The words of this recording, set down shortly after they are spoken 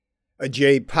A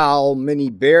J. Powell mini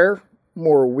bear,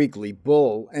 more weekly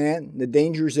bull, and the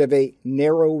dangers of a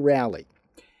narrow rally.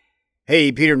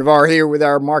 Hey, Peter Navarre here with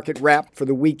our market wrap for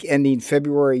the week ending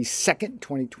February 2nd,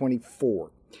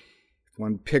 2024.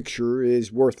 One picture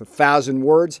is worth 1,000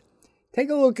 words.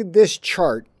 Take a look at this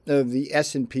chart of the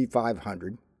S&P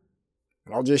 500,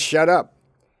 and I'll just shut up.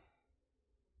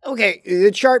 Okay, the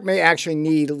chart may actually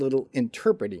need a little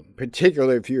interpreting,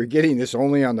 particularly if you're getting this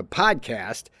only on the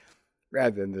podcast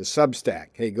rather than the Substack.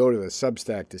 Hey, go to the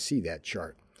Substack to see that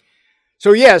chart.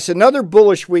 So yes, another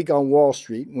bullish week on Wall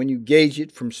Street when you gauge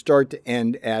it from start to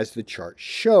end as the chart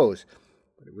shows.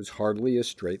 But it was hardly a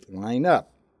straight line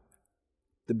up.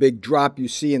 The big drop you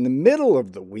see in the middle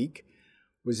of the week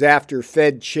was after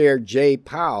Fed Chair Jay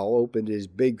Powell opened his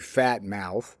big fat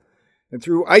mouth and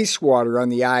threw ice water on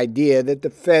the idea that the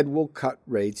Fed will cut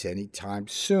rates anytime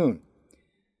soon.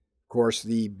 Of course,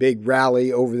 the big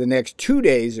rally over the next 2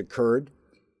 days occurred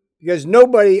because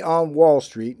nobody on Wall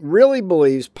Street really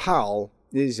believes Powell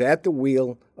is at the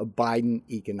wheel of Biden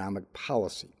economic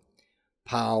policy.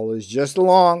 Powell is just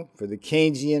along for the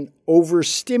Keynesian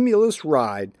over-stimulus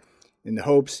ride in the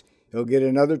hopes he'll get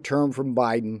another term from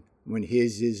Biden when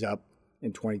his is up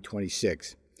in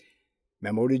 2026.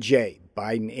 Memo to Jay,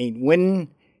 Biden ain't winning,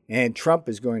 and Trump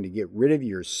is going to get rid of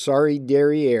your sorry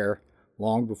derriere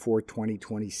long before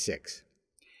 2026.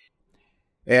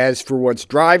 As for what's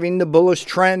driving the bullish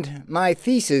trend, my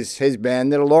thesis has been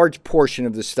that a large portion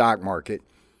of the stock market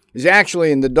is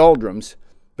actually in the doldrums,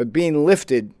 but being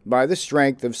lifted by the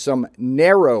strength of some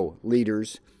narrow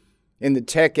leaders in the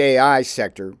tech AI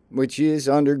sector, which is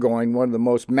undergoing one of the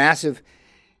most massive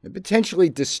and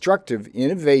potentially destructive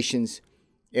innovations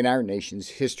in our nation's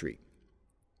history.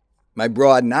 My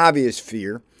broad and obvious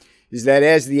fear is that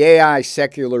as the AI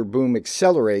secular boom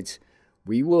accelerates,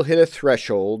 we will hit a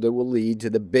threshold that will lead to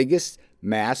the biggest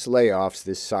mass layoffs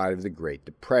this side of the Great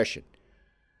Depression.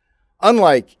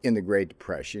 Unlike in the Great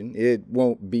Depression, it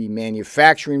won't be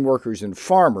manufacturing workers and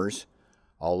farmers,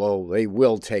 although they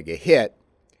will take a hit.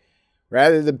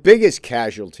 Rather, the biggest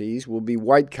casualties will be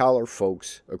white-collar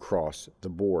folks across the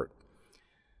board.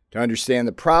 To understand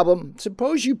the problem,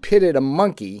 suppose you pitted a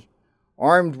monkey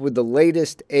armed with the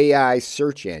latest AI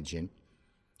search engine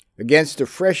against a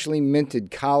freshly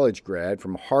minted college grad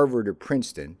from Harvard or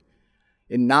Princeton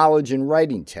in knowledge and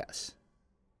writing tests.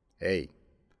 Hey,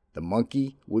 the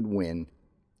monkey would win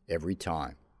every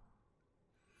time.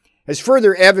 As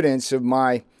further evidence of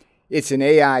my "it's an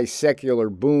AI secular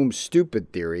boom"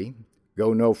 stupid theory,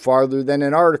 go no farther than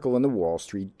an article in the Wall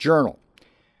Street Journal.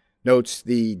 Notes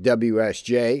the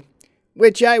WSJ,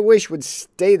 which I wish would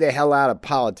stay the hell out of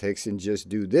politics and just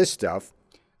do this stuff.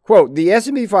 Quote, the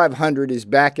S&P 500 is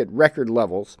back at record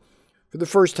levels for the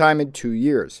first time in 2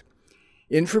 years.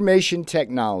 Information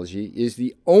technology is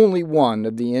the only one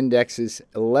of the index's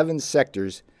 11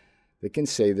 sectors that can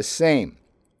say the same.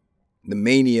 The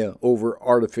mania over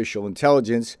artificial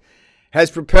intelligence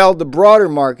has propelled the broader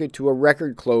market to a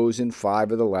record close in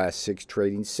 5 of the last 6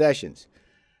 trading sessions.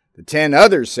 The 10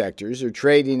 other sectors are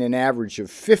trading an average of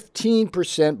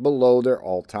 15% below their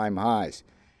all-time highs,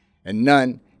 and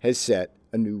none has set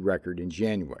a new record in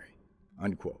January,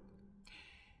 unquote.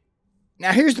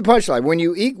 Now here's the punchline. When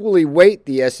you equally weight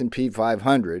the S&P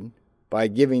 500 by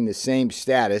giving the same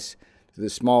status to the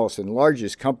smallest and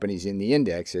largest companies in the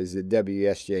index, as the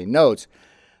WSJ notes,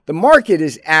 the market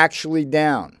is actually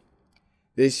down.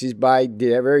 This is by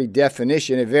very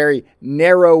definition a very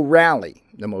narrow rally,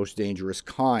 the most dangerous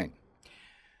kind.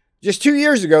 Just 2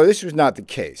 years ago, this was not the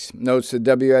case. Notes the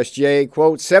WSJ,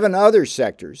 quote, 7 other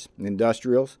sectors,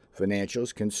 industrials,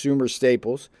 financials, consumer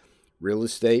staples, real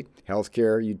estate,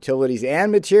 healthcare, utilities,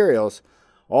 and materials,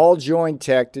 all joined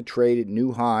tech to trade at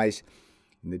new highs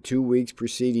in the 2 weeks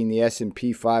preceding the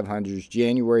S&P 500's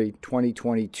January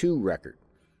 2022 record.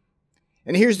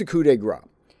 And here's the coup de grace.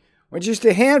 When just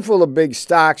a handful of big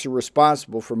stocks are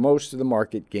responsible for most of the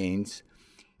market gains,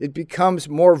 it becomes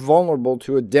more vulnerable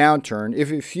to a downturn if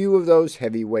a few of those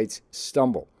heavyweights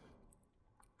stumble.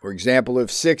 For example, if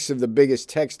 6 of the biggest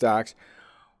tech stocks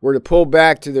were to pull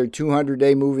back to their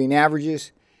 200-day moving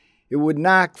averages, it would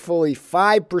knock fully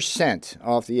 5%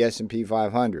 off the S&P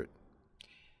 500.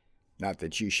 Not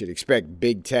that you should expect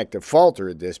big tech to falter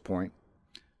at this point,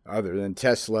 other than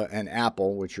Tesla and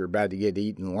Apple, which are about to get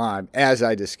eaten alive, as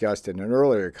I discussed in an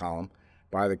earlier column,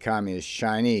 by the communist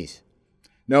Chinese.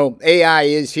 No, AI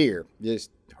is here. Just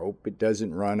hope it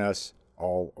doesn't run us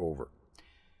all over.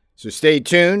 So stay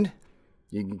tuned.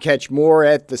 You can catch more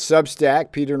at the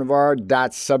Substack,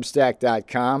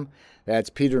 peternavarre.substack.com. That's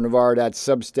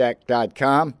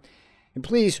peternavarre.substack.com. And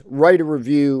please write a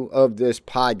review of this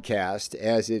podcast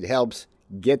as it helps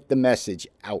get the message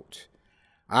out.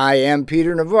 I am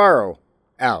Peter Navarro,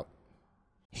 out.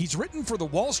 He's written for the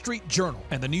Wall Street Journal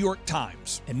and the New York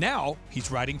Times, and now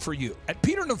he's writing for you at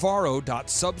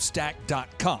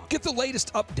peternavarro.substack.com. Get the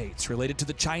latest updates related to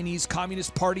the Chinese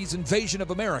Communist Party's invasion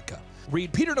of America.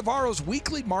 Read Peter Navarro's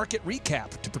weekly market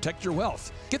recap to protect your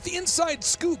wealth. Get the inside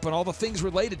scoop on all the things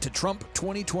related to Trump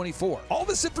 2024. All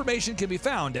this information can be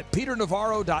found at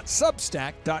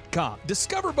peternavarro.substack.com.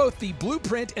 Discover both the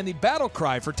blueprint and the battle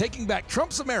cry for taking back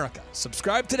Trump's America.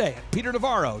 Subscribe today at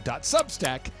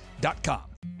peternavarro.substack.com.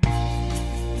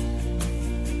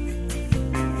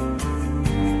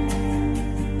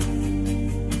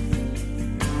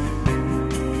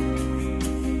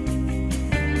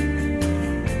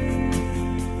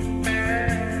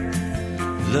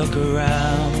 Look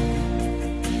around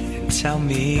and tell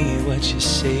me what you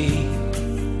see.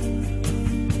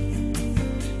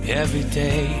 Every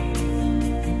day,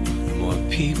 more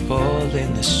people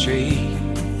in the street.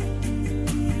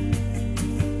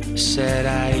 Said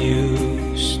I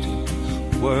used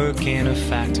to work in a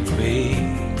factory.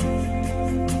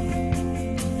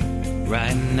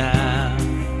 Right now,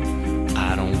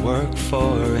 I don't work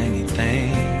for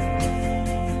anything.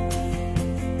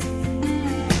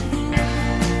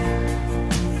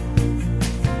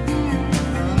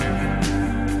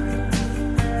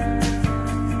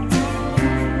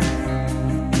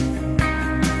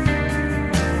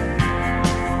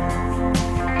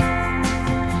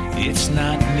 It's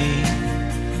not me,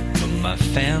 but my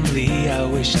family I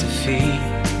wish to feed.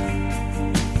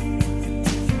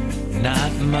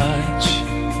 Not much,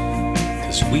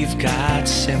 'cause we've got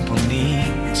simple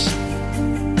needs.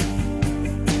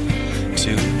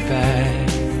 Too bad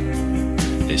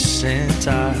they sent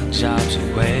our jobs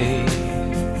away.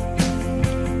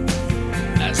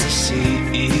 As the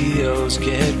CEOs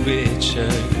get richer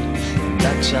and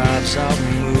our jobs all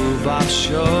move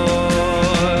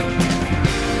offshore,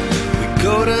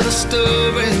 go to the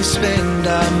store and spend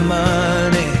our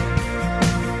money.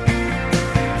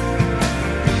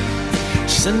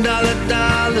 Send all the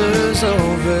dollars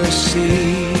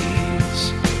overseas.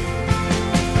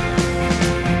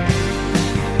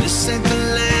 This ain't the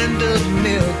land of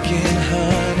milk and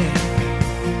honey.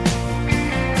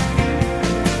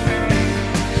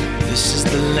 This is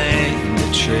the land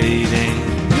of trading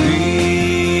greed.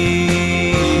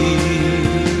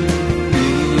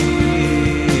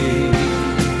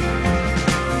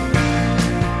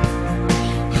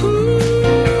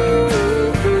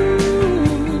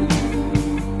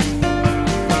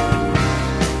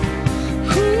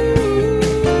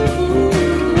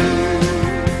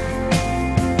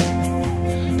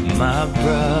 My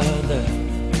brother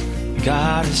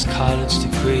got his college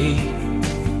degree.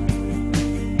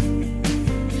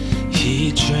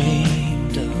 He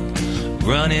dreamed of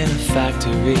running a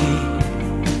factory.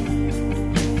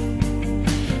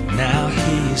 Now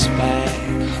he's back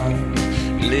home,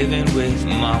 living with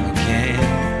mom again.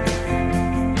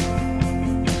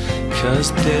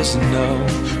 'Cause there's no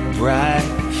bright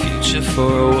future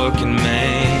for a working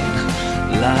man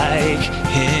like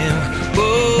him.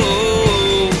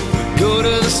 Oh, go to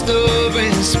the store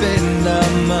and spend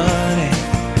our money.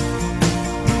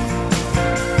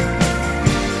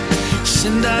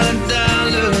 Send our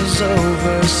dollars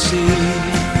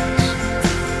overseas.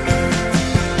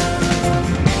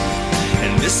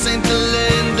 And this ain't the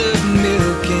land of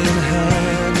milk and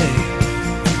honey.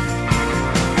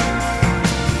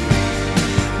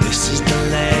 This is the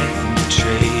land of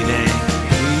trading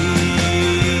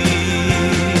greed.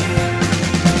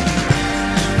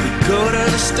 We go to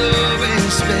the store and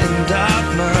spend our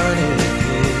money.